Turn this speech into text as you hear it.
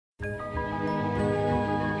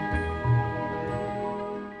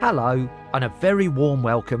Hello, and a very warm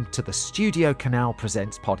welcome to the STUDIOCANAL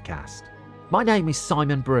Presents podcast. My name is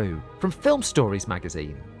Simon Brew from Film Stories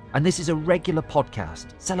magazine, and this is a regular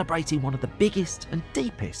podcast celebrating one of the biggest and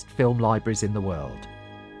deepest film libraries in the world.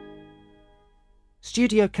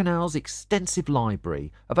 STUDIOCANAL's extensive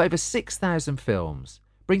library of over 6,000 films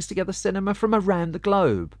brings together cinema from around the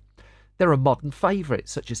globe. There are modern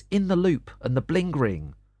favourites such as In the Loop and The Bling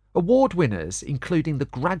Ring, award winners including The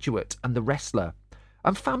Graduate and The Wrestler,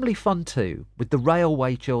 and family fun too with The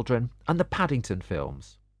Railway Children and the Paddington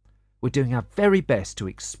films. We're doing our very best to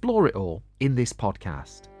explore it all in this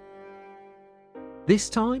podcast. This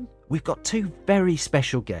time, we've got two very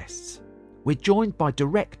special guests. We're joined by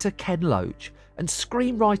director Ken Loach and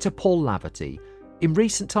screenwriter Paul Laverty. In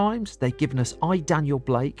recent times, they've given us I, Daniel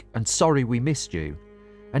Blake and Sorry We Missed You.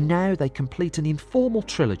 And now they complete an informal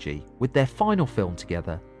trilogy with their final film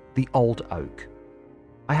together, The Old Oak.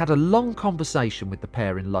 I had a long conversation with the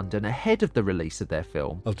pair in London ahead of the release of their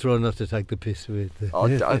film. I'll try not to take the piss with the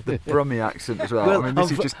Brummie accent as well. I mean,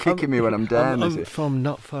 this is just kicking me when I'm down, is it? I'm from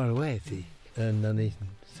not far away, see, Nuneaton.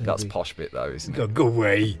 So That's posh bit though, isn't it? Go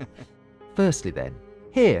away. Firstly then,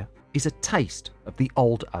 here is a taste of The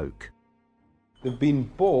Old Oak. They've been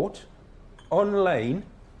bought online,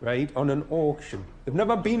 right, on an auction. They've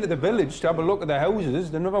never been to the village to have a look at the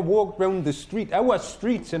houses. They've never walked round the street. Our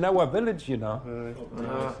streets in our village, you know.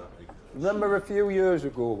 Remember a few years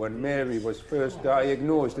ago when Mary was first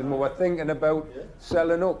diagnosed and we were thinking about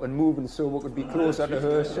selling up and moving so we could be closer to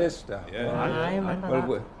her sister? Yeah. I remember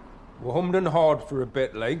that. We hummed and hawed for a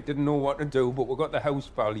bit, like, didn't know what to do, but we got the house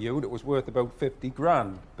valued. It was worth about 50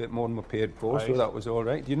 grand, a bit more than we paid for, so that was all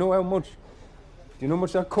right. Do you know how much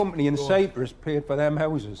that company in Cyprus paid for them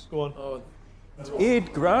houses? Go on.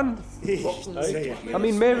 8 grand. I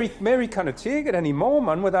mean, Mary can't take it anymore,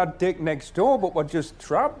 man, with that dick next door, but we're just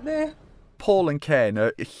trapped there. Paul and Ken,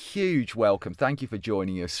 a huge welcome. Thank you for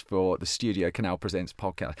joining us for the STUDIOCANAL Presents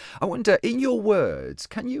podcast. I wonder, in your words,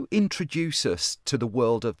 can you introduce us to the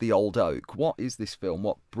world of The Old Oak? What is this film?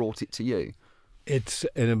 What brought it to you? It's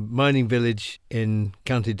in a mining village in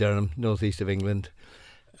County Durham, northeast of England,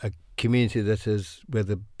 a community that is where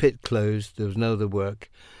the pit closed, there was no other work,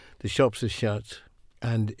 the shops are shut,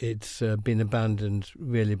 and it's been abandoned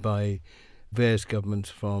really by various governments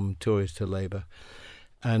from Tories to Labour.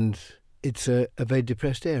 And it's a very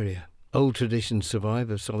depressed area. Old traditions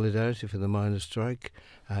survive of solidarity for the miners' strike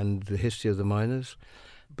and the history of the miners,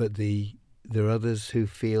 but there are others who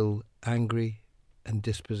feel angry and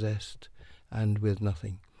dispossessed and with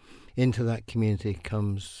nothing. Into that community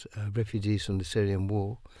comes refugees from the Syrian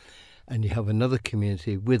war, and you have another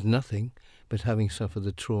community with nothing, but having suffered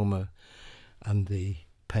the trauma and the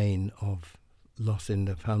pain of loss in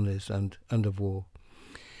their families and of war.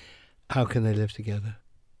 How can they live together?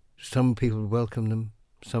 Some people welcome them,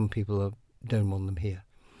 some people don't want them here.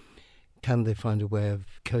 Can they find a way of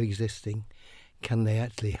coexisting? Can they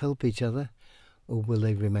actually help each other? Or will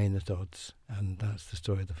they remain at odds? And that's the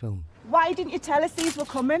story of the film. Why didn't you tell us these were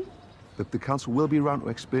coming? The council will be around to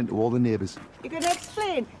explain to all the neighbours. You're going to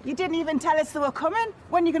explain? You didn't even tell us they were coming.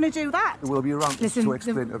 When are you going to do that? They will be around to explain to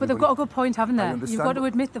everybody. But they've got a good point, haven't they? You've got to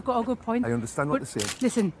admit they've got a good point. I understand what they're saying.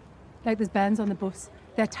 Listen, like there's bands on the bus.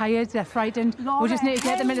 They're tired, they're frightened. Laura, we just need to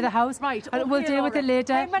get them into the house. Right, and we'll deal with it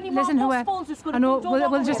later. How many Listen, more who postpones is going I to know,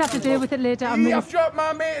 come? we'll just have to deal with it later. I've dropped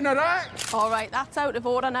my mate in a rack. All right, that's out of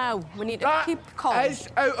order now. We need to keep calm. It's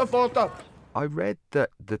out of order. I read that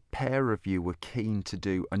the pair of you were keen to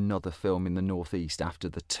do another film in the Northeast after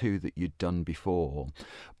the two that you'd done before.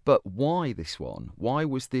 But why this one? Why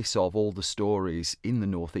was this, of all the stories in the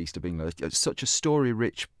Northeast of England, such a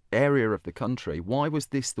story-rich area of the country, why was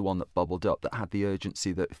this the one that bubbled up, that had the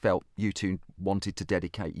urgency that felt you two wanted to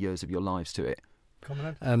dedicate years of your lives to it?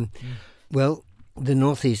 Well, the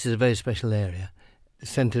Northeast is a very special area,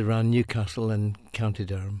 centred around Newcastle and County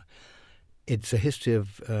Durham. It's a history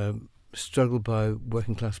of struggle by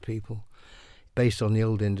working class people based on the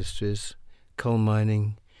old industries, coal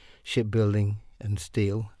mining, shipbuilding and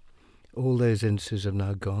steel. All those industries have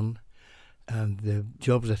now gone, and the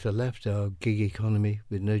jobs that are left are gig economy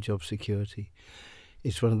with no job security.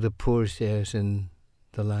 It's one of the poorest areas in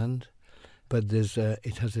the land, but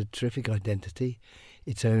it has a terrific identity,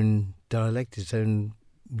 its own dialect, its own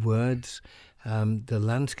words. The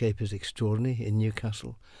landscape is extraordinary in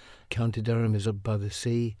Newcastle. County Durham is up by the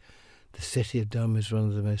sea. The city of Durham is one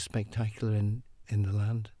of the most spectacular in the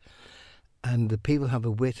land. And the people have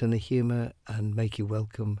a wit and a humour and make you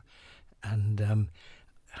welcome and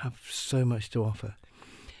have so much to offer.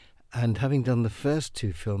 And having done the first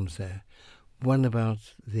two films there, One about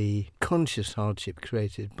the conscious hardship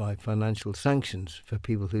created by financial sanctions for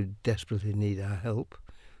people who desperately need our help.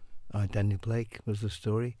 Daniel Blake was the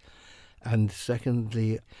story. And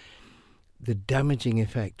secondly, the damaging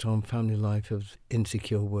effect on family life of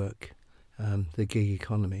insecure work, the gig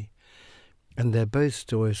economy. And they're both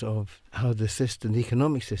stories of how the system, the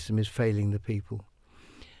economic system, is failing the people.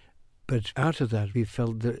 But out of that, we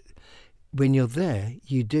felt that when you're there,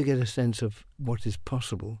 you do get a sense of what is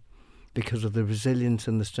possible because of the resilience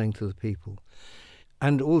and the strength of the people.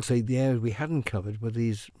 And also the area we hadn't covered were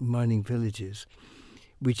these mining villages,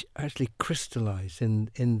 which actually crystallise in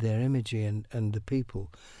their imagery and the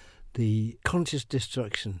people, the conscious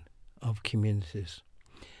destruction of communities.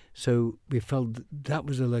 So we felt that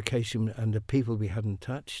was a location and the people we hadn't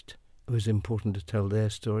touched. It was important to tell their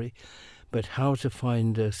story, but how to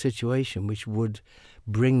find a situation which would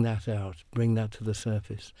bring that out, bring that to the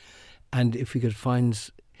surface. And if we could find,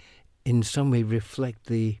 in some way, reflect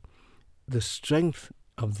the strength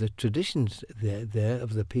of the traditions there,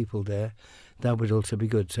 of the people there, that would also be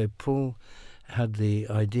good. So Paul had the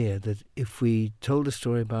idea that if we told a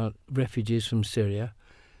story about refugees from Syria,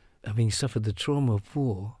 having suffered the trauma of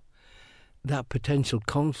war, that potential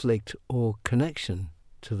conflict or connection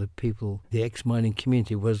to the people, the ex-mining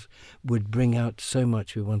community, would bring out so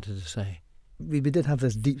much we wanted to say. We did have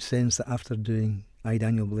this deep sense that after doing I,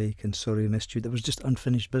 Daniel Blake and Sorry We Missed You, there was just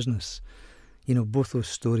unfinished business. You know, both those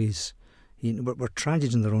stories were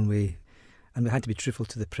tragedies in their own way, and we had to be truthful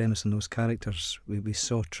to the premise and those characters. We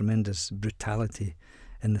saw tremendous brutality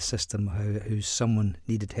in the system, how someone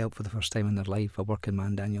needed help for the first time in their life, a working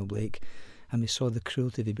man, Daniel Blake, and we saw the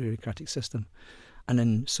cruelty of the bureaucratic system. And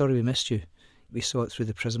in Sorry We Missed You, we saw it through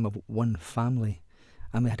the prism of one family,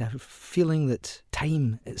 and we had a feeling that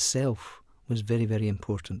time itself was very, very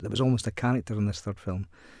important. There was almost a character in this third film.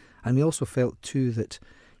 And we also felt too that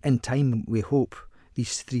in time we hope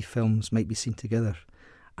these three films might be seen together.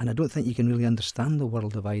 And I don't think you can really understand the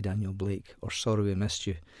world of I, Daniel Blake or Sorry We Missed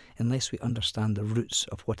You unless we understand the roots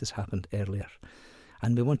of what has happened earlier.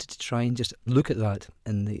 And we wanted to try and just look at that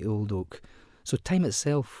in The Old Oak. So time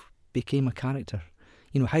itself became a character.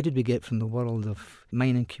 You know, how did we get from the world of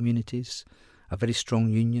mining communities, a very strong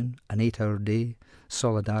union, an 8-hour day,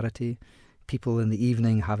 solidarity, people in the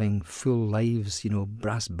evening having full lives, you know,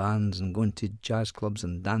 brass bands and going to jazz clubs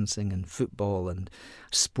and dancing and football and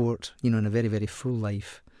sport, you know, in a very, very full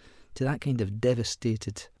life, to that kind of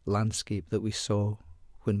devastated landscape that we saw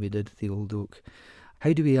when we did The Old Oak.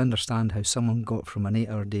 How do we understand how someone got from an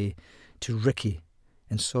 8-hour day to Ricky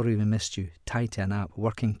in Sorry We Missed You, tied to an app,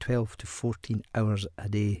 working 12 to 14 hours a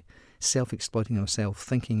day, self-exploiting himself,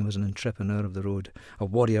 thinking he was an entrepreneur of the road, a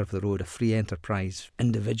warrior of the road, a free enterprise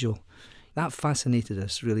individual? That fascinated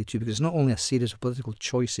us really too, because it's not only a series of political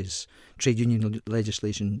choices, trade union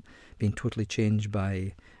legislation being totally changed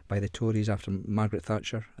by the Tories after Margaret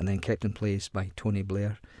Thatcher and then kept in place by Tony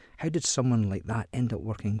Blair. How did someone like that end up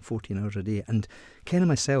working 14 hours a day? And Ken and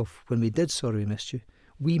myself, when we did Sorry We Missed You,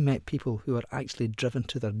 we met people who were actually driven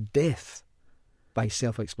to their death by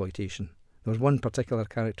self-exploitation. There was one particular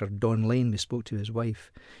character, Don Lane, we spoke to his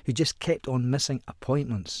wife, who just kept on missing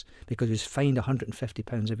appointments because he was fined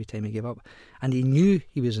 £150 every time he gave up. And he knew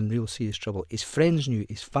he was in real serious trouble. His friends knew,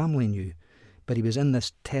 his family knew, but he was in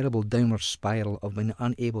this terrible downward spiral of being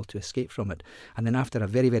unable to escape from it. And then after a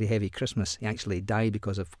very, very heavy Christmas, he actually died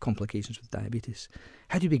because of complications with diabetes.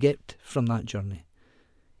 How did we get from that journey?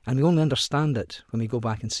 And we only understand it when we go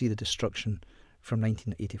back and see the destruction from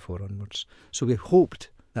 1984 onwards. So we hoped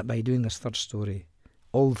that by doing this third story,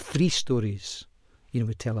 all three stories, you know,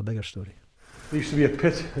 would tell a bigger story. There used to be a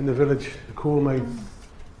pit in the village, a coal mine.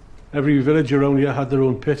 Every village around here had their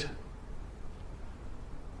own pit.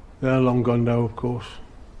 They're long gone now, of course.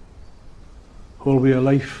 Whole way of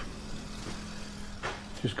life,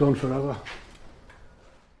 just gone forever.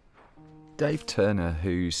 Dave Turner,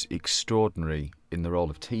 who's extraordinary in the role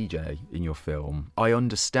of TJ in your film, I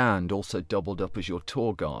understand also doubled up as your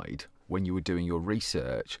tour guide when you were doing your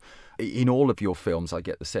research. In all of your films, I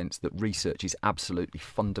get the sense that research is absolutely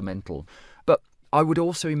fundamental. But I would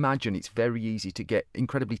also imagine it's very easy to get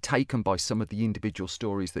incredibly taken by some of the individual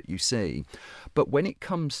stories that you see. But when it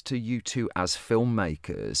comes to you two as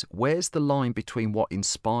filmmakers, where's the line between what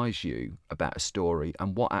inspires you about a story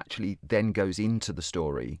and what actually then goes into the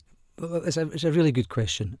story? Well, it's a really good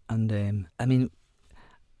question. And I mean,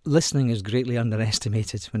 listening is greatly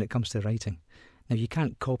underestimated when it comes to writing. Now, you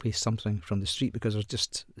can't copy something from the street because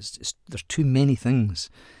there's too many things.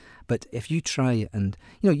 But if you try and,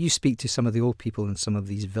 you know, you speak to some of the old people in some of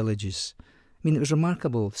these villages, I mean, it was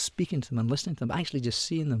remarkable speaking to them and listening to them, actually just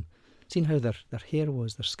seeing them. seeing how their hair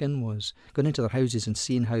was, their skin was, going into their houses and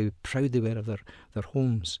seeing how proud they were of their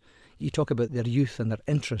homes. You talk about their youth and their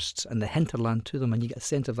interests and the hinterland to them, and you get a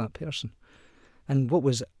sense of that person. And what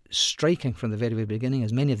was striking from the very, very beginning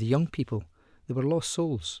is many of the young people, they were lost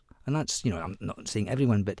souls. And that's, I'm not saying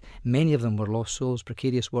everyone, but many of them were lost souls,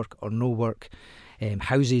 precarious work or no work.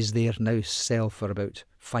 Houses there now sell for about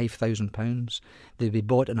 £5,000. They'd be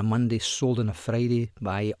bought on a Monday, sold on a Friday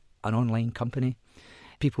by an online company.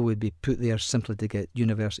 People would be put there simply to get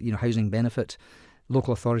housing benefit.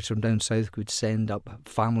 Local authorities from down south would send up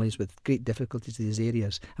families with great difficulties to these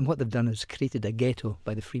areas. And what they've done is created a ghetto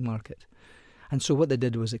by the free market. And so what they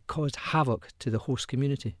did was it caused havoc to the host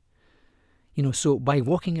community. So by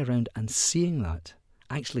walking around and seeing that,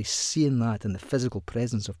 actually seeing that in the physical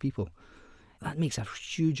presence of people, that makes a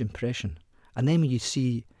huge impression. And then when you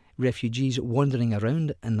see refugees wandering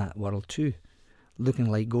around in that world too,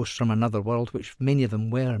 looking like ghosts from another world, which many of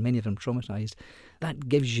them were, many of them traumatised, that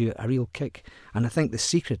gives you a real kick. And I think the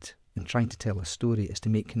secret in trying to tell a story is to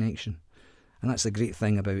make connection. And that's the great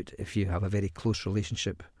thing about if you have a very close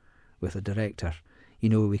relationship with a director.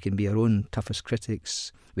 We can be our own toughest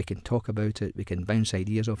critics, we can talk about it, we can bounce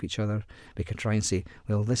ideas off each other, we can try and say,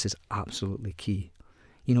 well, this is absolutely key.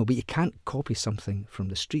 But you can't copy something from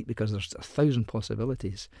the street because there's 1,000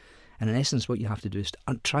 possibilities. And in essence, what you have to do is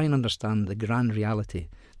try and understand the grand reality,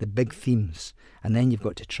 the big themes, and then you've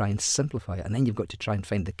got to try and simplify it, and then you've got to try and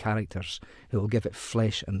find the characters who will give it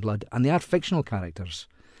flesh and blood. And they are fictional characters,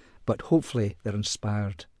 but hopefully they're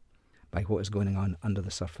inspired by what is going on under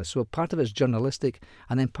the surface. So part of it is journalistic,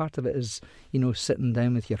 and then part of it is, sitting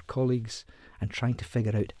down with your colleagues and trying to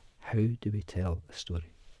figure out how do we tell a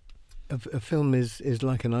story. A film is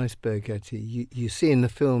like an iceberg, actually. You see in the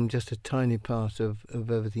film just a tiny part of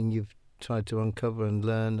everything you've tried to uncover and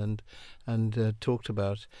learn and talked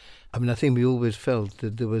about. I mean, I think we always felt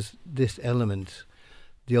that there was this element,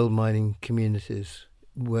 the old mining communities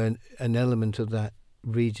were an element of that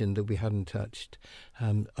region that we hadn't touched.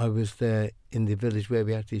 I was there in the village where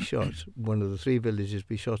we actually shot, one of the 3 villages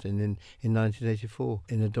we shot in 1984,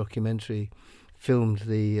 in a documentary, filmed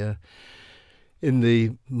in the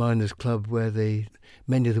miners' club where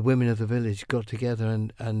many of the women of the village got together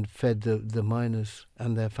and fed the miners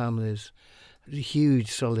and their families. Huge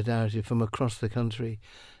solidarity from across the country.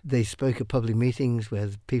 They spoke at public meetings where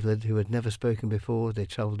people who had never spoken before, they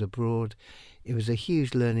travelled abroad. It was a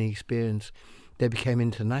huge learning experience. They became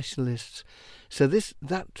internationalists. So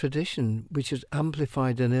that tradition, which has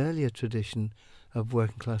amplified an earlier tradition of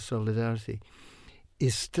working class solidarity,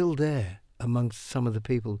 is still there amongst some of the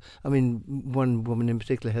people. I mean, one woman in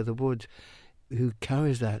particular, Heather Wood, who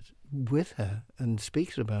carries that with her and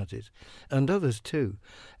speaks about it, and others too.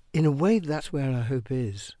 In a way, that's where our hope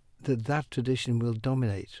is, that tradition will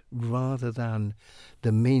dominate rather than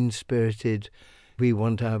the mean-spirited, we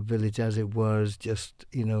want our village as it was, just,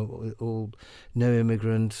 all no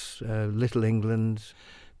immigrants, little England,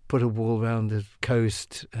 put a wall around the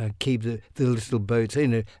coast, keep the little boats.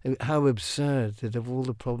 How absurd that of all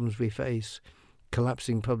the problems we face,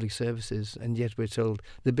 collapsing public services, and yet we're told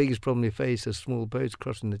the biggest problem we face are small boats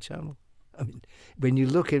crossing the channel. I mean, when you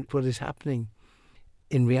look at what is happening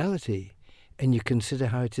in reality, and you consider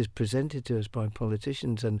how it is presented to us by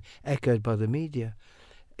politicians and echoed by the media,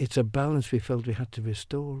 it's a balance we felt we had to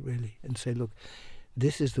restore, really, and say, look,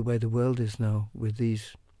 this is the way the world is now with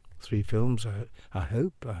these 3 films. I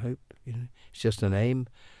hope, it's just an aim.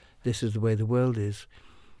 This is the way the world is.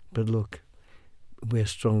 But look, we're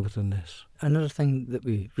stronger than this. Another thing that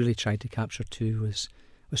we really tried to capture too was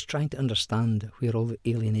trying to understand where all the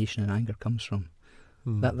alienation and anger comes from.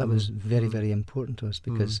 That was very, very important to us,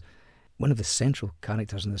 because one of the central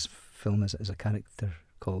characters in this film is a character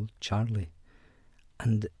called Charlie.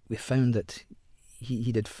 And we found that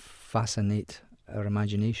he did fascinate our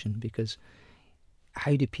imagination, because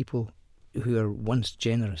how do people who are once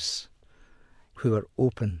generous, who are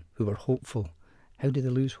open, who are hopeful, how do they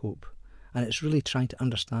lose hope? And it's really trying to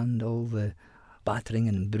understand all the battering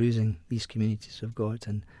and bruising these communities have got,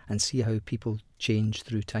 and see how people change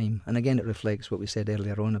through time. And again, it reflects what we said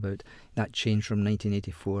earlier on about that change from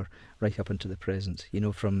 1984 right up into the present,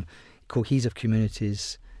 from cohesive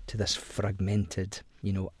communities to this fragmented,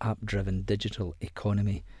 app-driven digital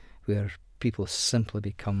economy where people simply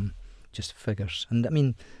become just figures. And I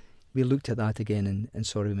mean, we looked at that again in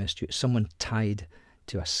Sorry We Missed You. Someone tied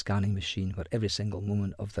to a scanning machine where every single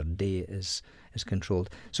moment of their day is controlled.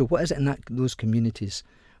 So what is it in those communities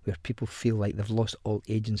where people feel like they've lost all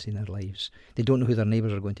agency in their lives? They don't know who their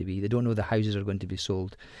neighbours are going to be. They don't know the houses are going to be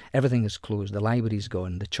sold. Everything is closed. The library's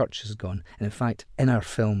gone. The church is gone. And in fact, in our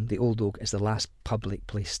film, the Old Oak is the last public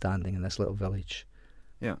place standing in this little village.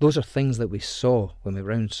 Yeah. Those are things that we saw when we were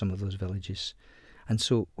around some of those villages. And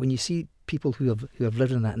so when you see people who have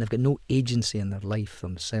lived in that and they've got no agency in their life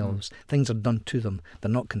themselves, things are done to them, they're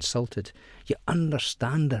not consulted, you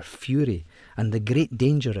understand their fury. And the great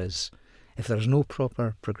danger is, if there's no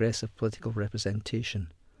proper progressive political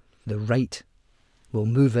representation, the right will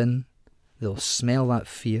move in, they'll smell that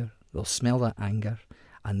fear, they'll smell that anger,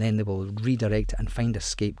 and then they will redirect it and find a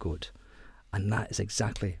scapegoat. And that is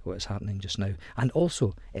exactly what is happening just now. And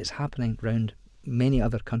also, it's happening around many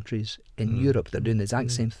other countries in Europe. They're doing the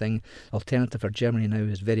exact same thing. Alternative for Germany now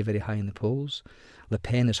is very, very high in the polls. Le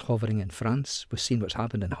Pen is hovering in France. We've seen what's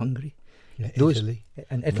happened in Hungary. Italy.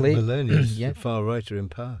 And Italy. Meloni's the far righter in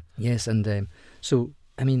power. Yes, and so,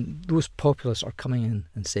 I mean, those populists are coming in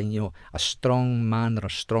and saying, you know, a strong man or a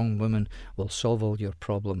strong woman will solve all your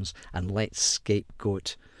problems, and let's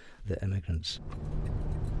scapegoat the immigrants.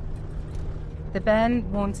 The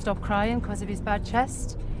Ben won't stop crying because of his bad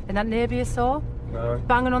chest. And that neighbour you saw,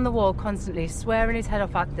 banging on the wall constantly, swearing his head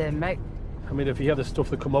off at them, mate. I mean, if he had the stuff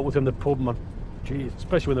that come out with him, the pub, man, geez,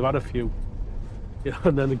 especially when they've had a few. You know,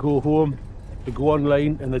 and then they go home, they go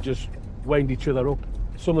online, and they just wind each other up.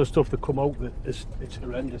 Some of the stuff that come out, it's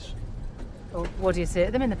horrendous. Well, what do you say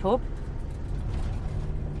to them in the pub?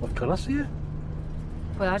 What can I say?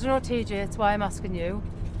 Well, I don't know, TJ, that's why I'm asking you.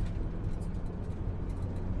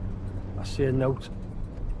 I say no.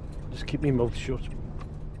 Just keep my mouth shut.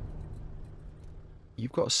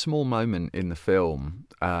 You've got a small moment in the film,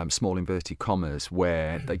 small inverted commas,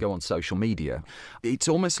 where they go on social media. It's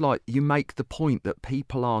almost like you make the point that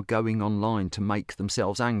people are going online to make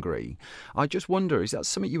themselves angry. I just wonder, is that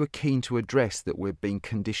something you were keen to address, that we're being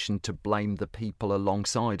conditioned to blame the people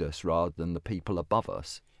alongside us rather than the people above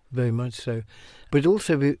us? Very much so. But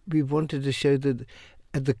also we wanted to show that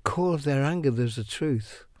at the core of their anger there's a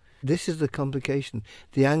truth. This is the complication.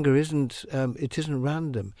 The anger isn't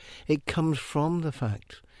random. It comes from the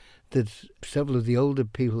fact that several of the older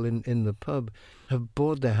people in the pub have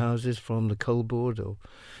bought their houses from the coal board, or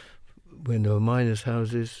when they were miners'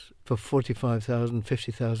 houses, for £45,000,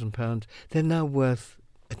 £50,000. They're now worth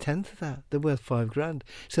a tenth of that. They're worth £5,000.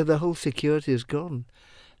 So the whole security is gone.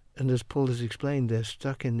 And as Paul has explained, they're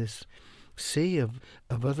stuck in this sea of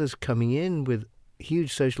others coming in with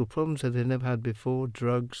huge social problems that they've never had before,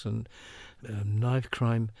 drugs and knife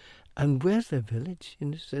crime. And where's their village? You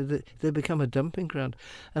know, so they become a dumping ground.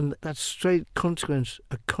 And that's straight consequence,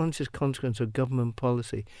 a conscious consequence of government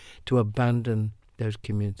policy to abandon those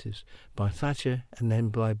communities by Thatcher and then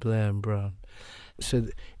by Blair and Brown. So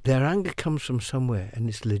their anger comes from somewhere, and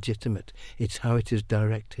it's legitimate. It's how it is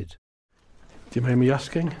directed. Do you mind me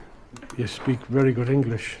asking? You speak very good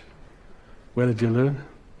English. Where did you learn?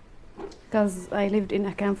 Because I lived in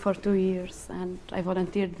a camp for 2 years and I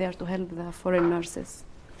volunteered there to help the foreign nurses.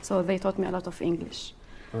 So they taught me a lot of English.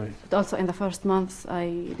 Right. But also in the first month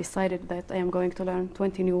I decided that I am going to learn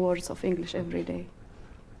 20 new words of English every day.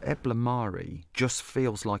 Ebla Mari just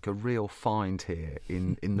feels like a real find here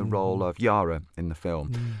in the role of Yara in the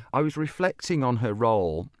film. I was reflecting on her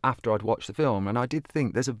role after I'd watched the film, and I did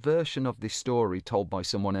think there's a version of this story told by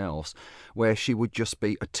someone else where she would just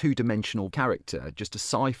be a two-dimensional character, just a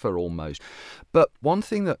cipher almost. But one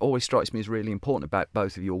thing that always strikes me as really important about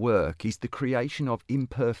both of your work is the creation of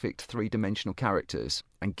imperfect three-dimensional characters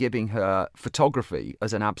and giving her photography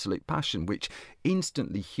as an absolute passion, which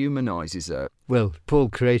instantly humanises her. Well, Paul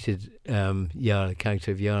created Yara, the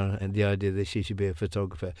character of Yara, and the idea that she should be a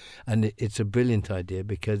photographer. And it's a brilliant idea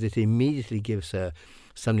because it immediately gives her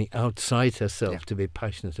something outside herself to be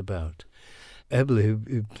passionate about. Ebla,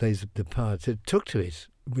 who plays the part, took to it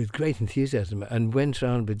with great enthusiasm and went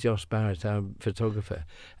round with Josh Barrett, our photographer.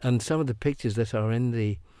 And some of the pictures that are in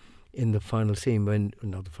the final scene,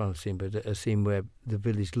 not the final scene, but a scene where the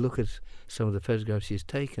village look at some of the photographs she's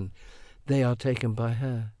taken, they are taken by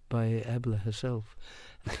her, by Ebla herself.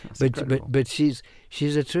 But she's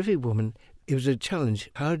a terrific woman. It was a challenge.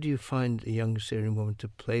 How do you find a young Syrian woman to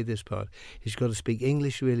play this part? She's got to speak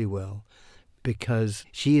English really well because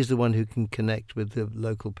she is the one who can connect with the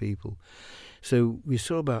local people. So we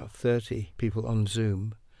saw about 30 people on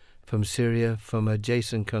Zoom from Syria, from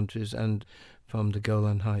adjacent countries, and from the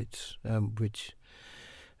Golan Heights, which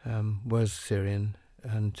was Syrian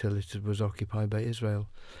until it was occupied by Israel.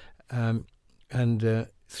 And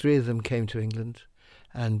 3 of them came to England,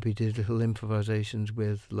 and we did little improvisations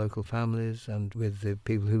with local families and with the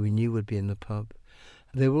people who we knew would be in the pub.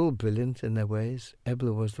 They were all brilliant in their ways.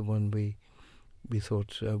 Ebla was the one we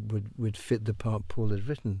thought would fit the part Paul had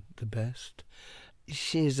written the best.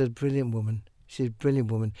 She is a brilliant woman. She's a brilliant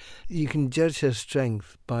woman. You can judge her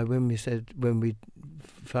strength by when we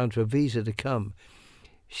found her a visa to come,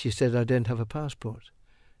 she said, "I don't have a passport."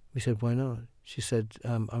 We said, why not? She said,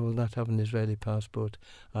 I will not have an Israeli passport.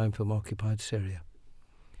 I'm from occupied Syria.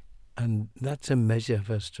 And that's a measure of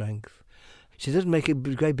her strength. She doesn't make a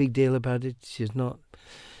great big deal about it. She's not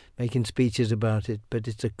making speeches about it, but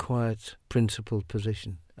it's a quiet, principled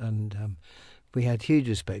position. And we had huge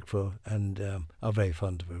respect for her and are very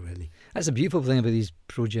fond of her, really. That's a beautiful thing about these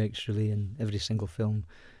projects, really, in every single film.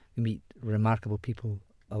 We meet remarkable people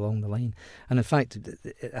along the line. And in fact,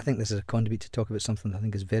 I think this is a conduit to talk about something that I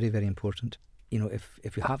think is very, very important. You know,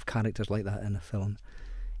 if you have characters like that in a film,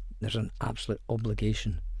 there's an absolute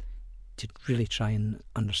obligation to really try and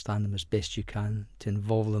understand them as best you can, to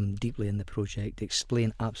involve them deeply in the project, to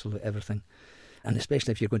explain absolutely everything. And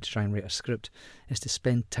especially if you're going to try and write a script, is to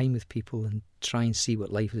spend time with people and try and see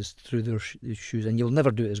what life is through their shoes. And you'll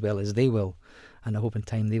never do it as well as they will. And I hope in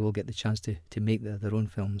time they will get the chance to make their own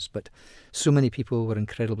films. But so many people were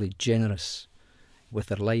incredibly generous with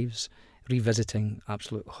their lives, revisiting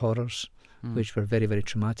absolute horrors, which were very, very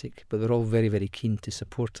traumatic. But they're all very, very keen to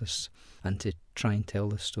support us and to try and tell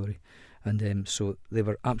this story. And so they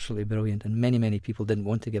were absolutely brilliant, and many, many people didn't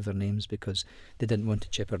want to give their names because they didn't want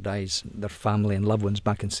to jeopardise their family and loved ones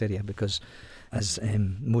back in Syria, because as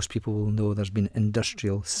most people will know, there's been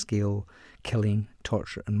industrial scale killing,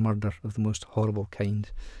 torture and murder of the most horrible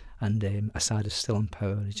kind, and Assad is still in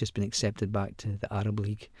power. He's just been accepted back to the Arab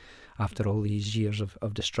League after all these years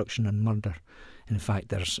of destruction and murder. In fact,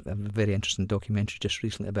 there's a very interesting documentary just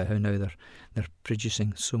recently about how now they're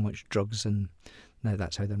producing so much drugs, and now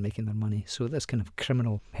that's how they're making their money. So this kind of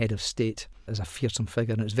criminal head of state is a fearsome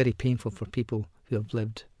figure, and it's very painful for people who have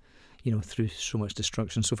lived, you know, through so much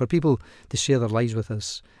destruction. So for people to share their lives with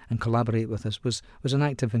us and collaborate with us was an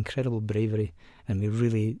act of incredible bravery, and we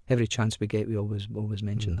really, every chance we get, we always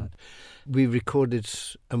mention that. We recorded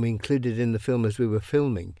and we included in the film as we were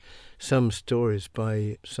filming some stories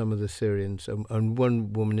by some of the Syrians, and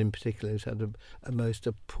one woman in particular who's had a most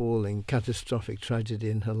appalling, catastrophic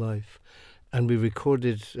tragedy in her life. And we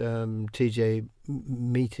recorded TJ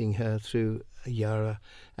meeting her through Yara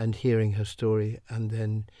and hearing her story, and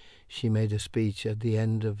then she made a speech at the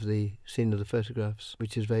end of the scene of the photographs,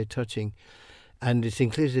 which is very touching, and it's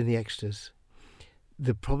included in the extras.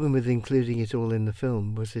 The problem with including it all in the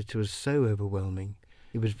film was it was so overwhelming.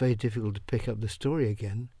 It was very difficult to pick up the story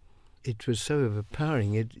again. It was so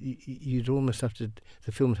overpowering. You'd almost have to,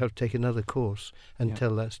 the film would have to take another course and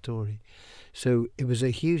tell that story. So it was a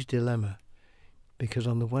huge dilemma, because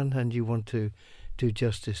on the one hand you want to do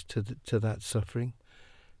justice to that suffering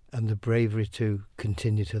and the bravery to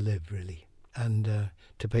continue to live, really, and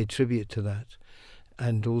to pay tribute to that,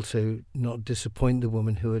 and also not disappoint the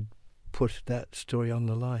woman who had put that story on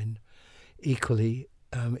the line. Equally,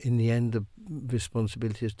 in the end, the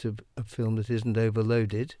responsibility is to a film that isn't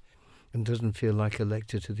overloaded and doesn't feel like a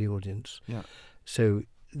lecture to the audience. Yeah. So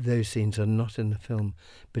those scenes are not in the film,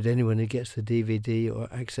 but anyone who gets the DVD or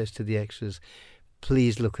access to the extras,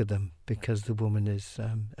 please look at them, because the woman is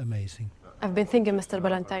amazing. I've been thinking, Mr.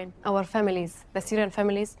 Ballantyne, our families, the Syrian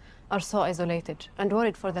families, are so isolated and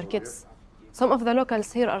worried for their kids. Some of the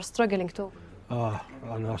locals here are struggling too. I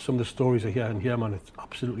know some of the stories I hear in here, man, it's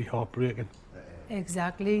absolutely heartbreaking.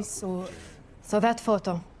 Exactly, so that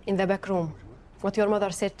photo in the back room, what your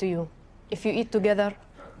mother said to you, if you eat together,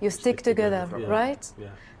 you stick together, right? Yeah.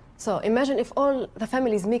 So imagine if all the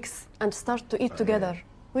families mix and start to eat together.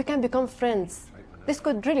 We can become friends. This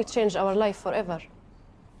could really change our life forever.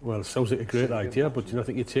 Well, it sounds like a great idea, but I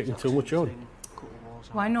think you're taking too much on.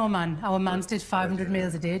 Why no, man? Our mans did 500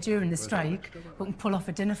 meals a day during the strike. We can pull off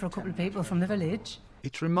a dinner for a couple of people from the village.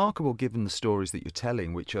 It's remarkable, given the stories that you're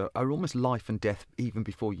telling, which are almost life and death even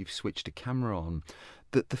before you've switched a camera on,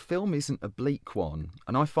 that the film isn't a bleak one.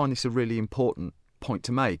 And I find this a really important point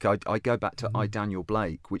to make. I go back to I, Daniel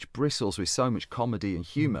Blake, which bristles with so much comedy and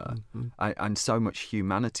humour and so much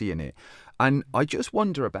humanity in it. And I just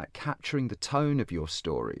wonder about capturing the tone of your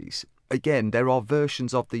stories. Again, there are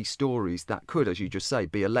versions of these stories that could, as you just say,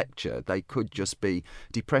 be a lecture. They could just be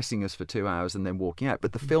depressing us for 2 hours and then walking out.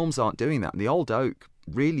 But the films aren't doing that. And The Old Oak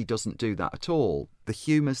really doesn't do that at all. The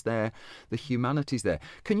humour's there, the humanity's there.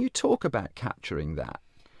 Can you talk about capturing that?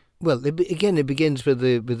 Well, it begins with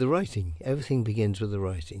the writing. Everything begins with the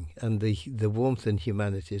writing, and the warmth and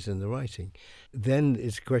humanity is in the writing. Then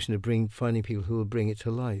it's a question of finding people who will bring it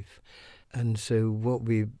to life. And so what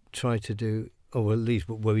we try to do, or at least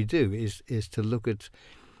what we do, is to look at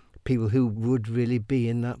people who would really be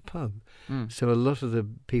in that pub. So a lot of the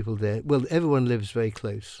people there, well, everyone lives very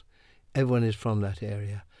close. Everyone is from that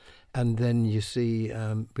area. And then you see,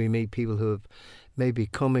 we meet people who have maybe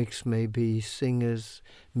comics, maybe singers,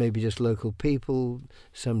 maybe just local people,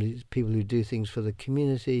 people who do things for the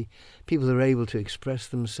community, people who are able to express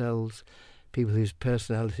themselves, people whose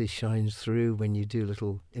personality shines through when you do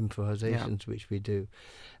little improvisations, which we do.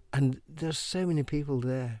 And there's so many people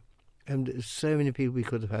there. And so many people we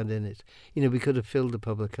could have had in it. You know, we could have filled the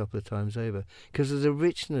pub a couple of times over because there's a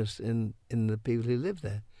richness in the people who live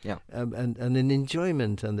there. Yeah. And an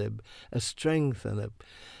enjoyment and a strength and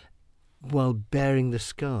while bearing the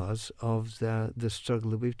scars of the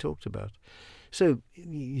struggle that we've talked about. So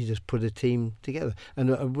you just put a team together. And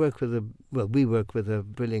we work with a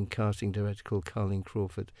brilliant casting director called Carleen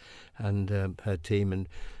Crawford and her team, and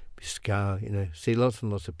we scour, see lots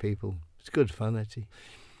and lots of people. It's good fun, actually.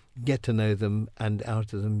 Get to know them, and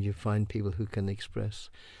out of them you find people who can express.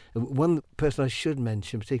 One person I should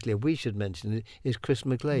mention, particularly we should mention, is Chris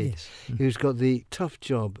McGlade, who's got the tough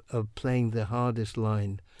job of playing the hardest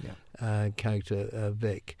line character,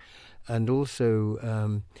 Vic, and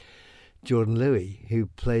also Jordan Louis, who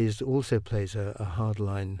also plays a hard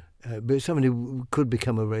line, but someone who could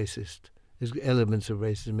become a racist. There's elements of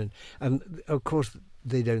racism, and of course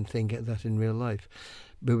they don't think that in real life.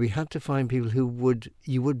 But we had to find people who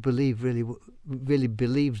you would believe really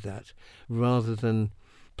believed that, rather than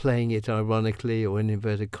playing it ironically or in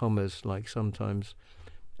inverted commas, like sometimes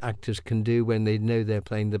actors can do when they know they're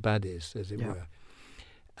playing the baddies, as it were.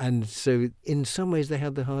 And so, in some ways, they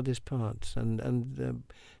had the hardest parts, and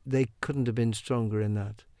they couldn't have been stronger in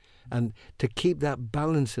that. And to keep that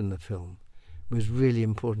balance in the film was really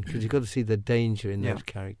important, because you've got to see the danger in those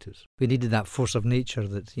characters. We needed that force of nature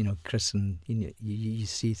that Chris and you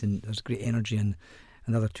see it, and there's great energy, and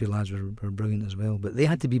the other two lads were brilliant as well. But they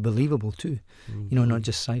had to be believable too, not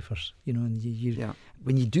just ciphers. And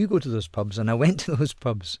when you do go to those pubs, and I went to those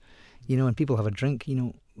pubs, and people have a drink,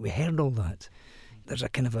 we heard all that. There's a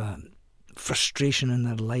kind of a frustration in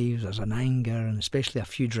their lives. There's an anger, and especially a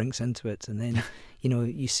few drinks into it, and then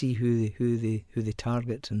you see who they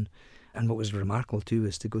target. And what was remarkable too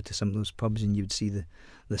is to go to some of those pubs and you'd see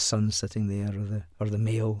the son sitting there, or the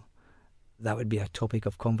male. That would be a topic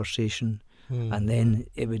of conversation, and then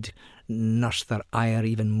it would nurse their ire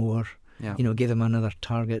even more. Give them another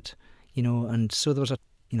target. And so there was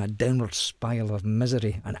a downward spiral of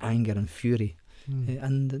misery and anger and fury,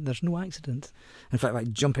 and there's no accident. In fact,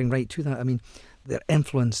 like, jumping right to that, I mean, they're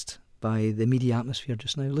influenced by the media atmosphere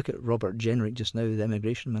just now. Look at Robert Jenrick just now, the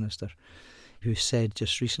immigration minister, who said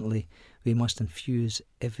just recently, we must infuse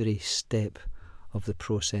every step of the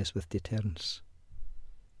process with deterrence.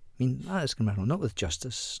 I mean, that is criminal, not with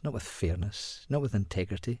justice, not with fairness, not with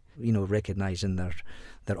integrity, recognising their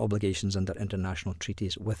obligations under international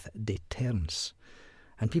treaties, with deterrence.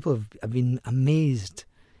 And people have been amazed,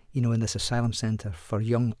 in this asylum centre for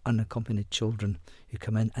young unaccompanied children who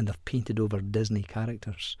come in and they've painted over Disney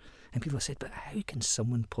characters. And people have said, but how can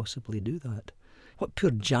someone possibly do that? What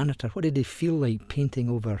poor janitor, what did he feel like painting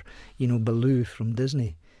over, Baloo from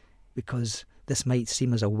Disney? Because this might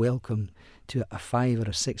seem as a welcome to a 5 or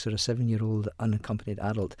a 6 or a 7-year-old unaccompanied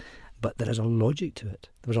adult, but there is a logic to it.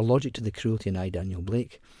 There was a logic to the cruelty in I, Daniel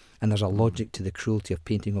Blake, and there's a logic to the cruelty of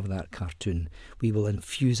painting over that cartoon. We will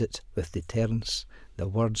infuse it with deterrence, the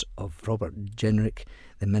words of Robert Jenrick,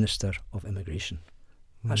 the Minister of Immigration.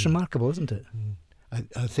 That's remarkable, isn't it?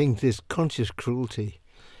 I think this conscious cruelty,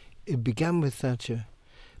 it began with Thatcher,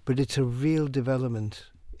 but it's a real development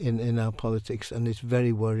in our politics, and it's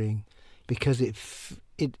very worrying, because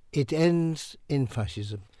it ends in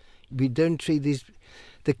fascism. We don't treat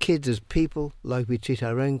the kids as people like we treat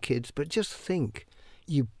our own kids, but just think,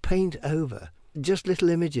 you paint over just little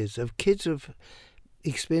images of kids who've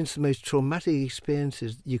experienced the most traumatic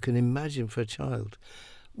experiences you can imagine for a child.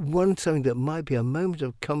 Something that might be a moment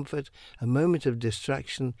of comfort, a moment of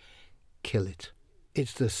distraction, kill it.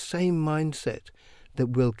 It's the same mindset that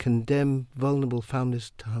will condemn vulnerable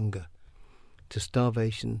families to hunger, to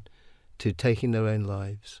starvation, to taking their own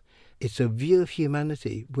lives. It's a view of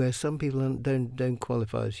humanity where some people don't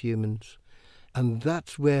qualify as humans, and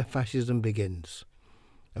that's where fascism begins,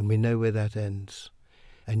 and we know where that ends.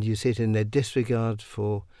 And you see it in their disregard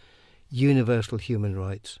for universal human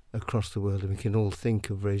rights across the world, and we can all think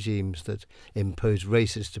of regimes that impose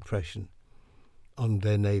racist oppression on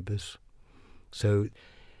their neighbours. So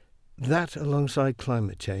that, alongside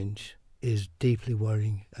climate change, is deeply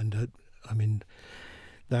worrying. And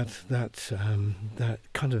that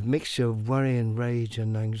kind of mixture of worry and rage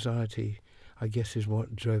and anxiety, I guess, is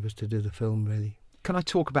what drove us to do the film, really. Can I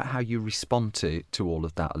talk about how you respond to all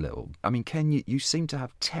of that a little? I mean, Ken, you seem to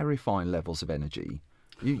have terrifying levels of energy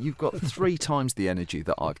You've got 3 times the energy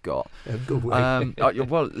that I've got. Good way.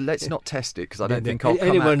 Well, let's not test it, because I don't think I'll come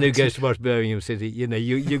anyone out. who goes to watch Birmingham City,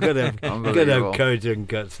 you've got to have courage and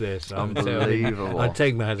guts there. So Unbelievable. I'll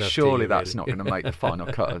take my hat off. Surely to you, that's really. not going to make the final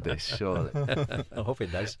cut of this, surely. I hope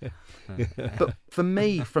it does. But for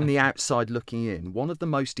me, from the outside looking in, one of the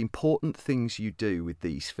most important things you do with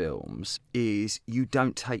these films is you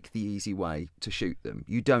don't take the easy way to shoot them.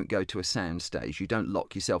 You don't go to a soundstage. You don't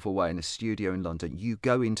lock yourself away in a studio in London. You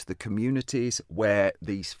go into the communities where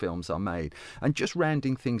these films are made. And just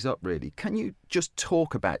rounding things up, really, can you just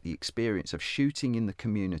talk about the experience of shooting in the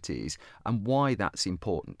communities and why that's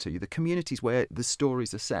important to you, the communities where the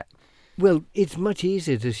stories are set? Well, it's much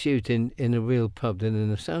easier to shoot in a real pub than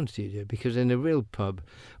in a sound studio, because in a real pub,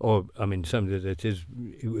 something that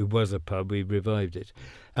it was a pub, we revived it,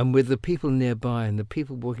 and with the people nearby and the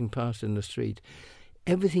people walking past in the street,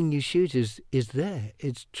 everything you shoot is there,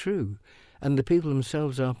 it's true, and the people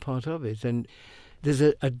themselves are part of it. And there's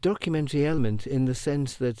a documentary element in the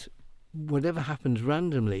sense that whatever happens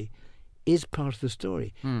randomly is part of the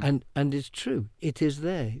story, and it's true. It is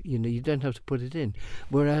there. You don't have to put it in.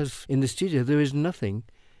 Whereas in the studio, there is nothing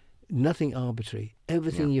arbitrary.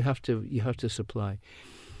 Everything you have to supply.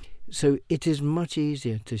 So it is much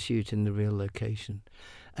easier to shoot in the real location,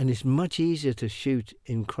 and it's much easier to shoot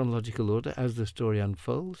in chronological order as the story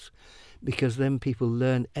unfolds, because then people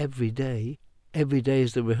learn every day. Every day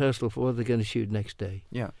is the rehearsal for what they're going to shoot next day.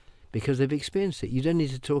 Yeah. Because they've experienced it. You don't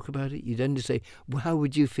need to talk about it. You don't need to say, well, how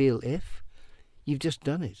would you feel if? You've just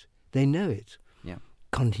done it. They know it. Yeah.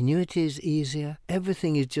 Continuity is easier.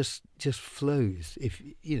 Everything is just flows. If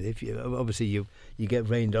you obviously you get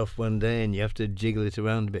rained off one day and you have to jiggle it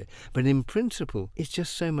around a bit. But in principle, it's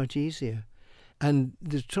just so much easier. And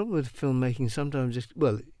the trouble with filmmaking sometimes is,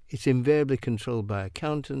 it's invariably controlled by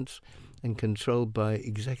accountants and controlled by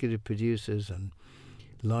executive producers and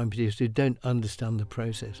line producers who don't understand the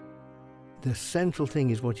process. The central thing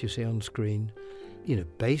is what you see on screen,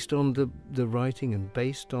 based on the writing and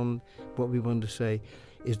based on what we want to say,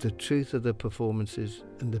 is the truth of the performances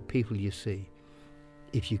and the people you see.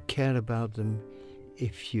 If you care about them,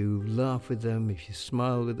 if you laugh with them, if you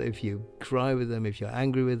smile with them, if you cry with them, if you're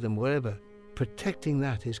angry with them, whatever, protecting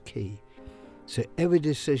that is key. So every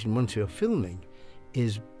decision once you're filming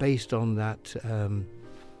is based on that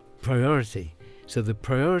priority. So the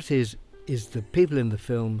priority is the people in the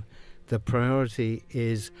film. The priority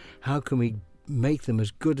is how can we make them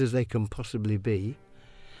as good as they can possibly be,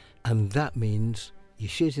 and that means you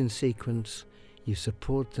shoot in sequence, you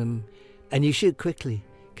support them, and you shoot quickly,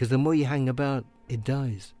 because the more you hang about, it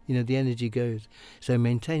dies. The energy goes. So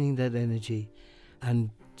maintaining that energy and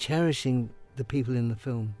cherishing the people in the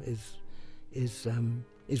film is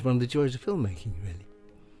one of the joys of filmmaking, really.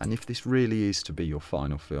 And if this really is to be your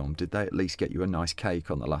final film, did they at least get you a nice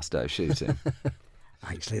cake on the last day of shooting?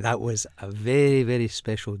 Actually, that was a very, very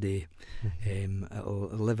special day. It'll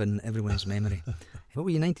live in everyone's memory. What were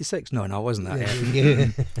you, 96? No, I wasn't that.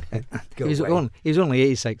 He was only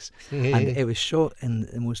 86. And it was shot in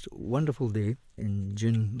the most wonderful day in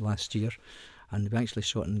June last year. And we actually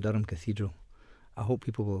shot in Durham Cathedral. I hope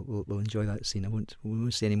people will enjoy that scene. We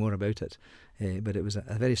won't say any more about it, but it was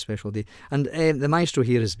a very special day. And the maestro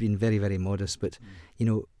here has been very, very modest, but,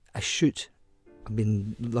 a shoot, I've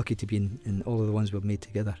been lucky to be in all of the ones we've made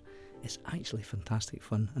together. It's actually fantastic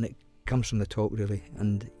fun, and it comes from the top, really,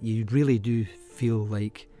 and you really do feel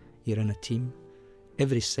like you're in a team.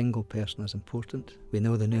 Every single person is important. We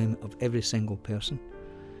know the name of every single person.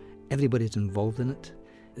 Everybody's involved in it.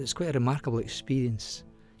 It's quite a remarkable experience.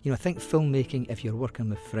 I think filmmaking, if you're working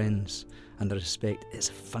with friends and the respect, it's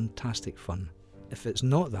fantastic fun. If it's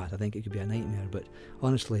not that, I think it could be a nightmare. But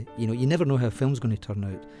honestly, you never know how a film's going to turn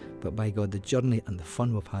out. But by God, the journey and the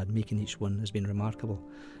fun we've had making each one has been remarkable.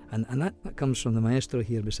 And that comes from the maestro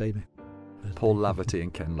here beside me. Paul Laverty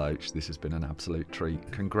and Ken Loach, this has been an absolute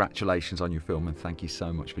treat. Congratulations on your film, and thank you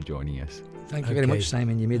so much for joining us. Thank you very much,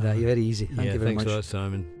 Simon. You made that very easy. Thank you very much. Thanks a lot,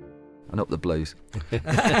 Simon. And up the blues.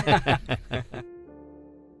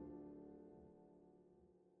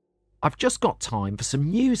 I've just got time for some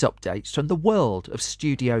news updates from the world of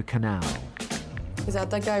STUDIOCANAL. Is that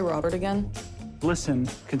guy Robert again? Listen,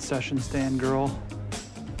 concession stand girl.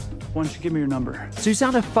 Why don't you give me your number?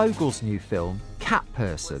 Susanna Fogel's new film, Cat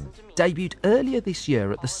Person, debuted earlier this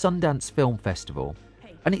year at the Sundance Film Festival,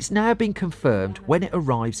 and it's now been confirmed when it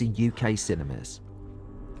arrives in UK cinemas.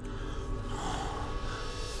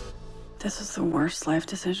 This is the worst life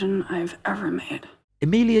decision I've ever made.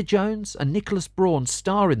 Emilia Jones and Nicholas Braun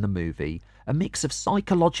star in the movie, a mix of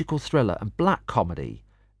psychological thriller and black comedy,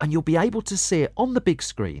 and you'll be able to see it on the big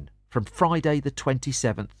screen from Friday the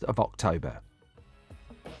 27th of October.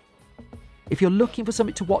 If you're looking for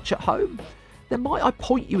something to watch at home, then might I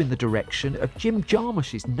point you in the direction of Jim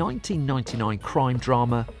Jarmusch's 1999 crime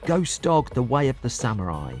drama Ghost Dog: The Way of the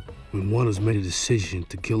Samurai. When one has made a decision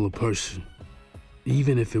to kill a person,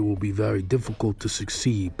 even if it will be very difficult to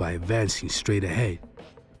succeed by advancing straight ahead,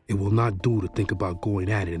 it will not do to think about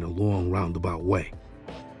going at it in a long roundabout way.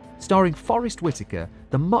 Starring Forrest Whitaker,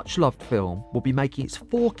 the much-loved film will be making its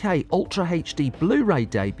 4K Ultra HD Blu-ray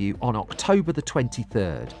debut on October the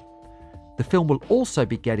 23rd. The film will also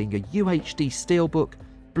be getting a UHD Steelbook,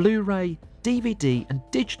 Blu-ray, DVD and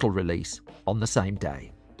digital release on the same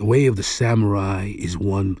day. The way of the samurai is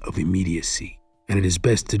one of immediacy, and it is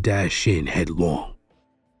best to dash in headlong.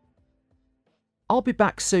 I'll be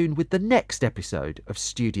back soon with the next episode of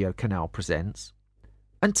Studio Canal Presents.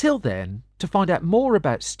 Until then, to find out more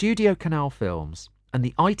about Studio Canal films and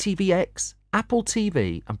the ITVX, Apple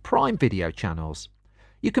TV and Prime Video channels,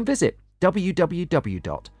 you can visit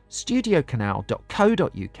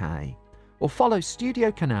www.studiocanal.co.uk or follow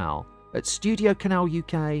Studio Canal at Studio Canal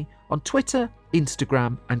UK on Twitter,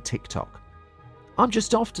 Instagram and TikTok. I'm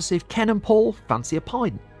just off to see if Ken and Paul fancy a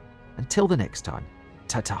pint. Until the next time,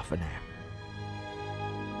 ta-ta for now.